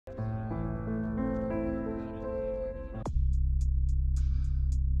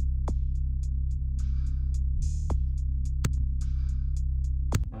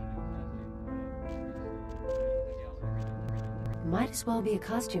Might as well be a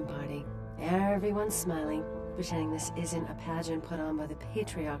costume party. Everyone's smiling, pretending this isn't a pageant put on by the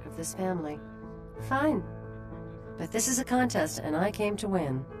patriarch of this family. Fine. But this is a contest, and I came to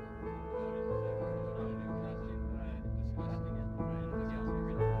win.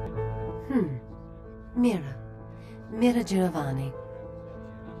 Mira Giovanni.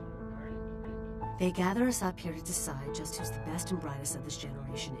 They gather us up here to decide just who's the best and brightest of this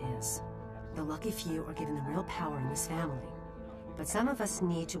generation is. The lucky few are given the real power in this family. But some of us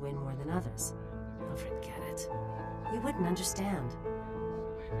need to win more than others. Oh, forget it. You wouldn't understand.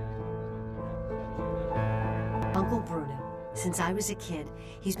 Uncle Bruno. Since I was a kid,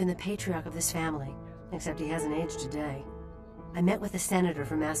 he's been the patriarch of this family. Except he hasn't aged a day. I met with a senator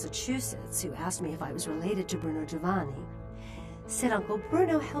from Massachusetts who asked me if I was related to Bruno Giovanni. Said Uncle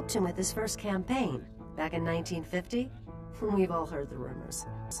Bruno helped him with his first campaign, back in 1950. We've all heard the rumors.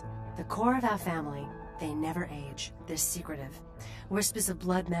 The core of our family, they never age. They're secretive. Whispers of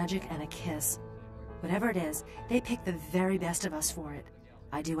blood magic and a kiss. Whatever it is, they pick the very best of us for it.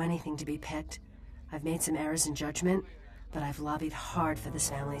 I'd do anything to be picked. I've made some errors in judgment, but I've lobbied hard for this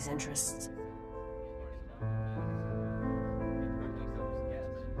family's interests.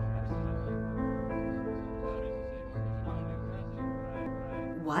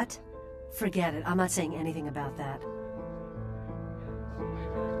 What? Forget it. I'm not saying anything about that.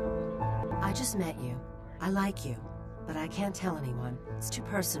 I just met you. I like you, but I can't tell anyone. It's too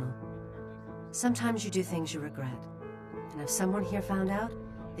personal. Sometimes you do things you regret. And if someone here found out,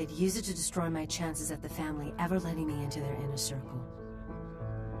 they'd use it to destroy my chances at the family ever letting me into their inner circle.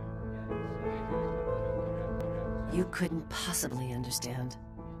 You couldn't possibly understand.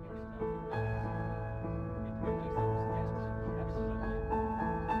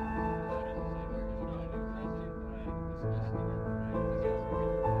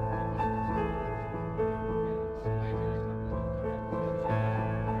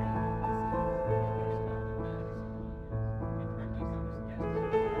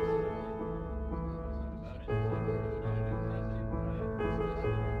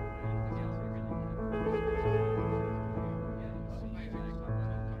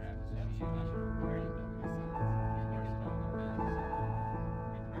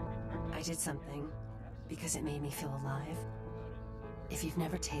 I did something because it made me feel alive. If you've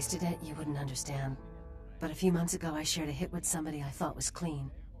never tasted it, you wouldn't understand. But a few months ago, I shared a hit with somebody I thought was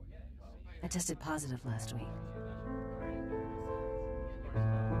clean. I tested positive last week.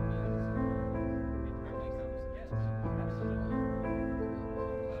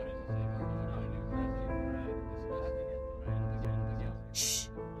 Shh.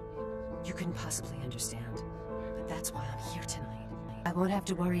 You couldn't possibly understand. But that's why I'm here tonight. I won't have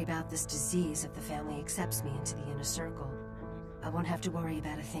to worry about this disease if the family accepts me into the inner circle. I won't have to worry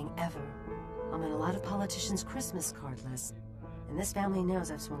about a thing ever. I'm on a lot of politicians' Christmas card lists, and this family knows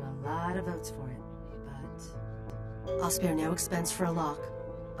I've swung a lot of votes for it. But I'll spare no expense for a lock.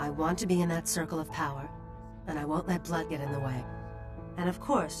 I want to be in that circle of power, and I won't let blood get in the way. And of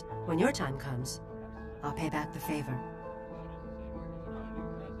course, when your time comes, I'll pay back the favor.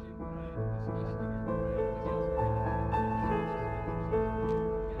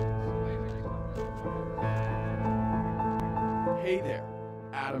 Hey there,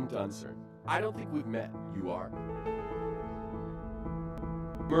 Adam Dunsern. I don't think we've met. You are?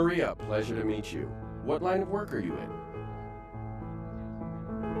 Maria, pleasure to meet you. What line of work are you in?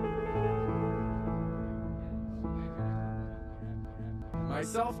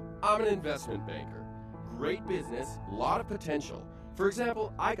 Myself, I'm an investment banker. Great business, lot of potential. For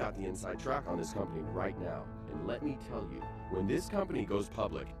example, I got the inside track on this company right now. And let me tell you, when this company goes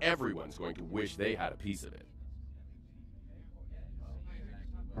public, everyone's going to wish they had a piece of it.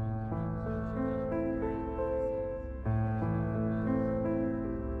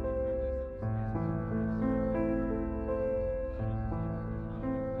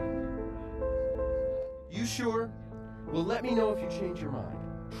 You sure? Well, let me know if you change your mind.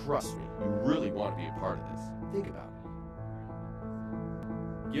 Trust me, you really want to be a part of this. Think about it.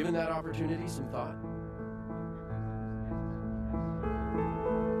 Given that opportunity some thought?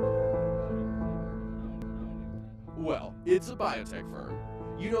 Well, it's a biotech firm.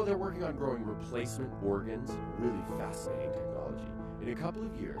 You know they're working on growing replacement organs. Really fascinating technology. In a couple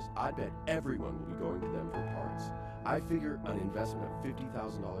of years, I bet everyone will be going to them for parts. I figure an investment of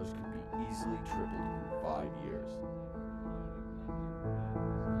 $50,000 could be easily tripled in 5 years.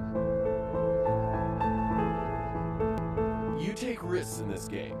 You take risks in this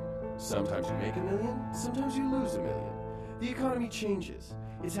game. Sometimes you make $1 million, sometimes you lose $1 million. The economy changes.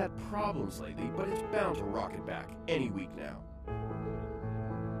 It's had problems lately, but it's bound to rocket back any week now.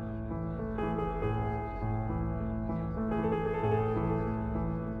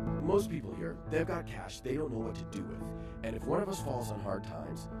 Most people here, they've got cash they don't know what to do with. And if one of us falls on hard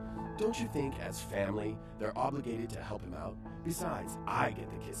times, don't you think as family, they're obligated to help him out? Besides, I get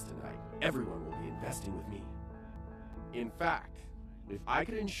the kiss tonight. Everyone will be investing with me. In fact, if I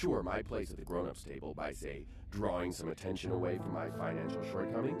could ensure my place at the grown-ups table by, say, drawing some attention away from my financial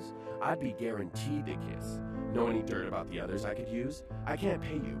shortcomings, I'd be guaranteed the kiss. Know any dirt about the others I could use? I can't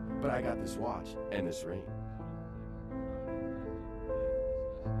pay you, but I got this watch and this ring.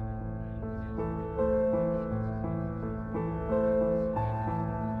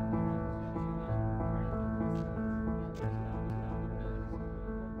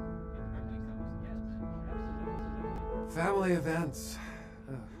 Family events.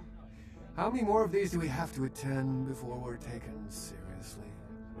 How many more of these do we have to attend before we're taken seriously?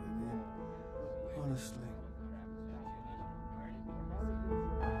 I mean, honestly.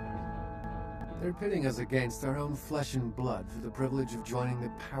 They're pitting us against our own flesh and blood for the privilege of joining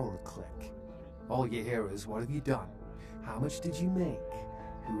the power clique. All you hear is, what have you done? How much did you make?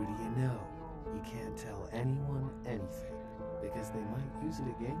 Who do you know? You can't tell anyone anything, because they might use it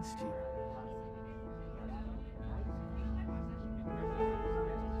against you.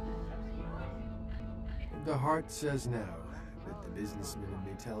 The heart says no, but the businessman in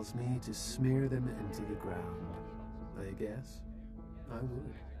me tells me to smear them into the ground. I guess I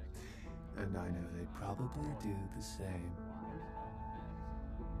would. And I know they'd probably do the same.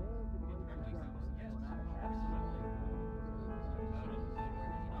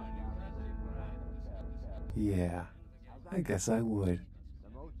 Yeah, I guess I would.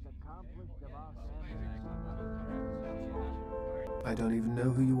 I don't even know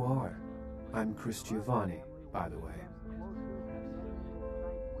who you are. I'm Chris Giovanni, by the way.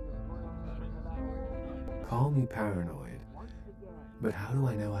 Call me paranoid, but how do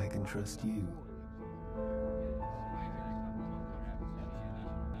I know I can trust you?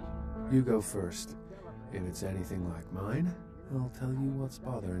 You go first. If it's anything like mine, I'll tell you what's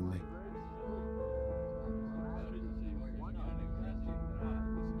bothering me.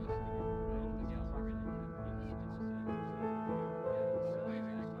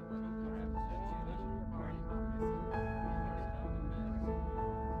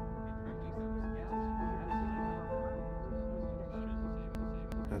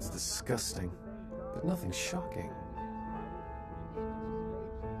 That's disgusting, but nothing shocking.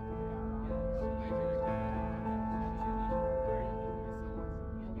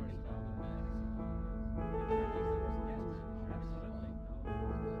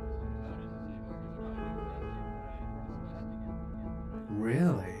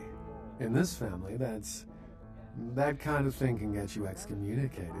 Really? In this family, that kind of thing can get you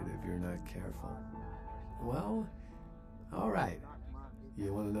excommunicated if you're not careful. Well, all right.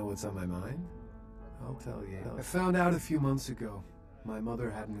 You want to know what's on my mind? I'll tell you. I found out a few months ago. My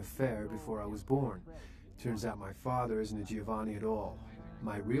mother had an affair before I was born. Turns out my father isn't a Giovanni at all.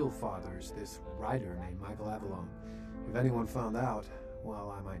 My real father's this writer named Michael Avalon. If anyone found out,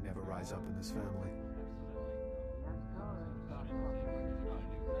 well, I might never rise up in this family.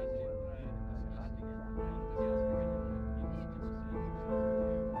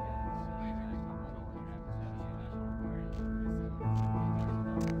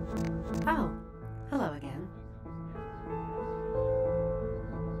 Oh, hello again.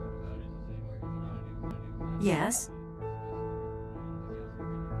 Yes?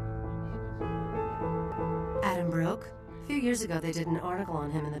 Adam broke? A few years ago they did an article on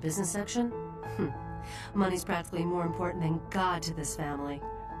him in the business section. Money's practically more important than God to this family.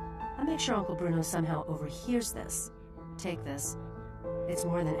 I'll make sure Uncle Bruno somehow overhears this. Take this. It's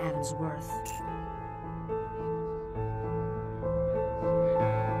more than Adam's worth.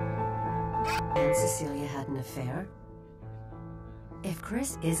 And Cecilia had an affair? If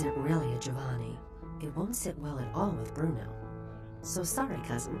Chris isn't really a Giovanni, it won't sit well at all with Bruno. So sorry,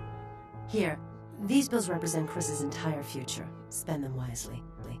 cousin. Here, these bills represent Chris's entire future. Spend them wisely.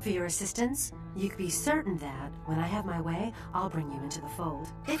 For your assistance, you can be certain that, when I have my way, I'll bring you into the fold.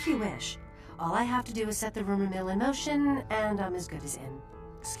 If you wish. All I have to do is set the rumor mill in motion, and I'm as good as in.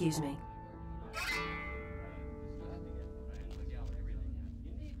 Excuse me.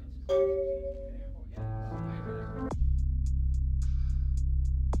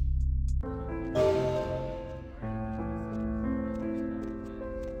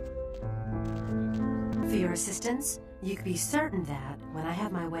 For your assistance, you can be certain that, when I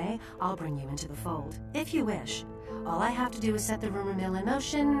have my way, I'll bring you into the fold. If you wish. All I have to do is set the rumor mill in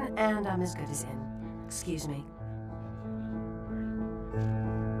motion, and I'm as good as in. Excuse me.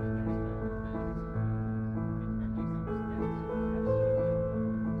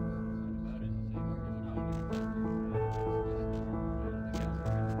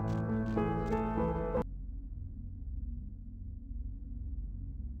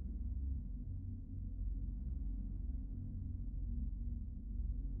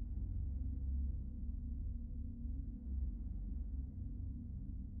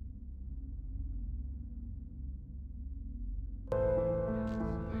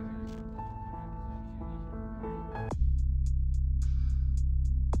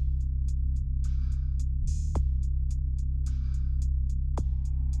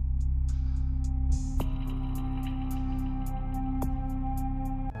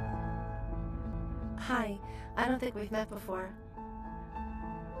 Hi. I don't think we've met before.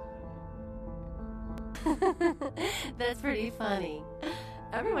 That's pretty funny.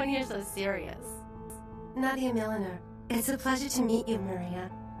 Everyone here's so serious. Nadia Milliner. It's a pleasure to meet you,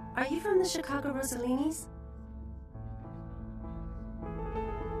 Maria. Are you from the Chicago Rossellini's?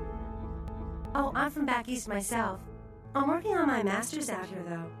 Oh, I'm from back east myself. I'm working on my master's out here,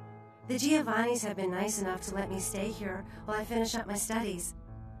 though. The Giovannis have been nice enough to let me stay here while I finish up my studies.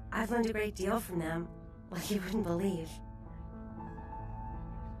 I've learned a great deal from them, like you wouldn't believe.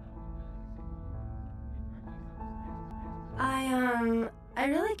 I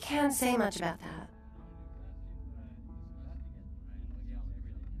really can't say much about that.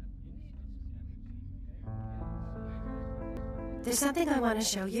 There's something I want to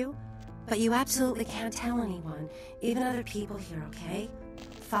show you, but you absolutely can't tell anyone, even other people here, okay?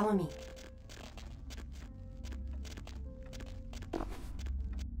 Follow me.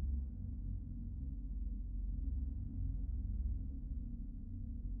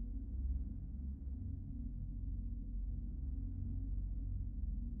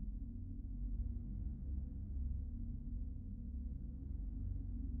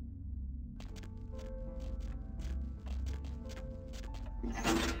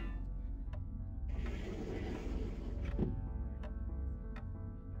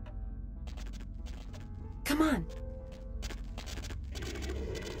 Come on.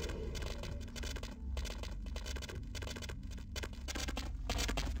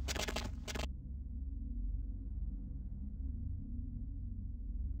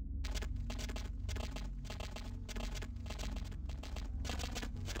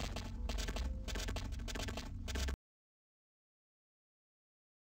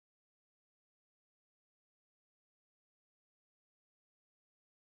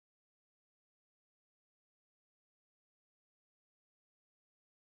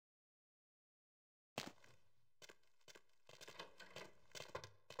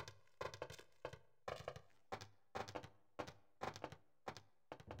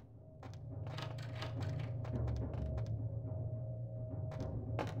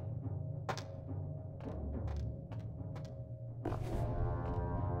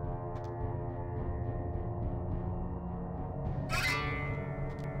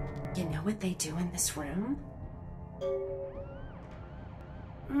 You know what they do in this room?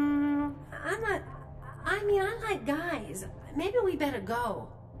 I like guys. Maybe we better go.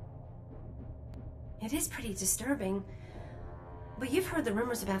 It is pretty disturbing. But you've heard the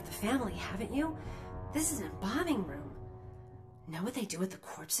rumors about the family, haven't you? This is an embalming room. Know what they do with the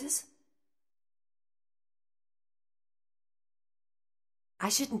corpses? I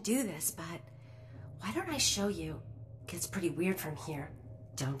shouldn't do this, but why don't I show you? Gets pretty weird from here.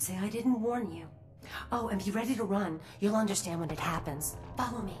 Don't say I didn't warn you. Oh, and be ready to run. You'll understand when it happens.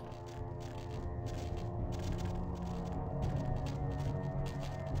 Follow me.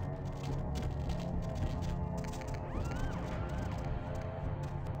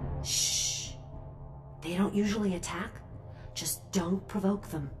 Shh. They don't usually attack. Just don't provoke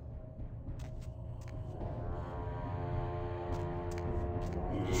them.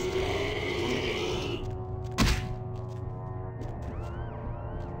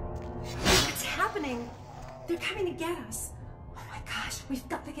 They're coming to get us. Oh my gosh, we've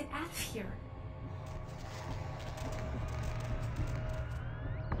got to get out of here.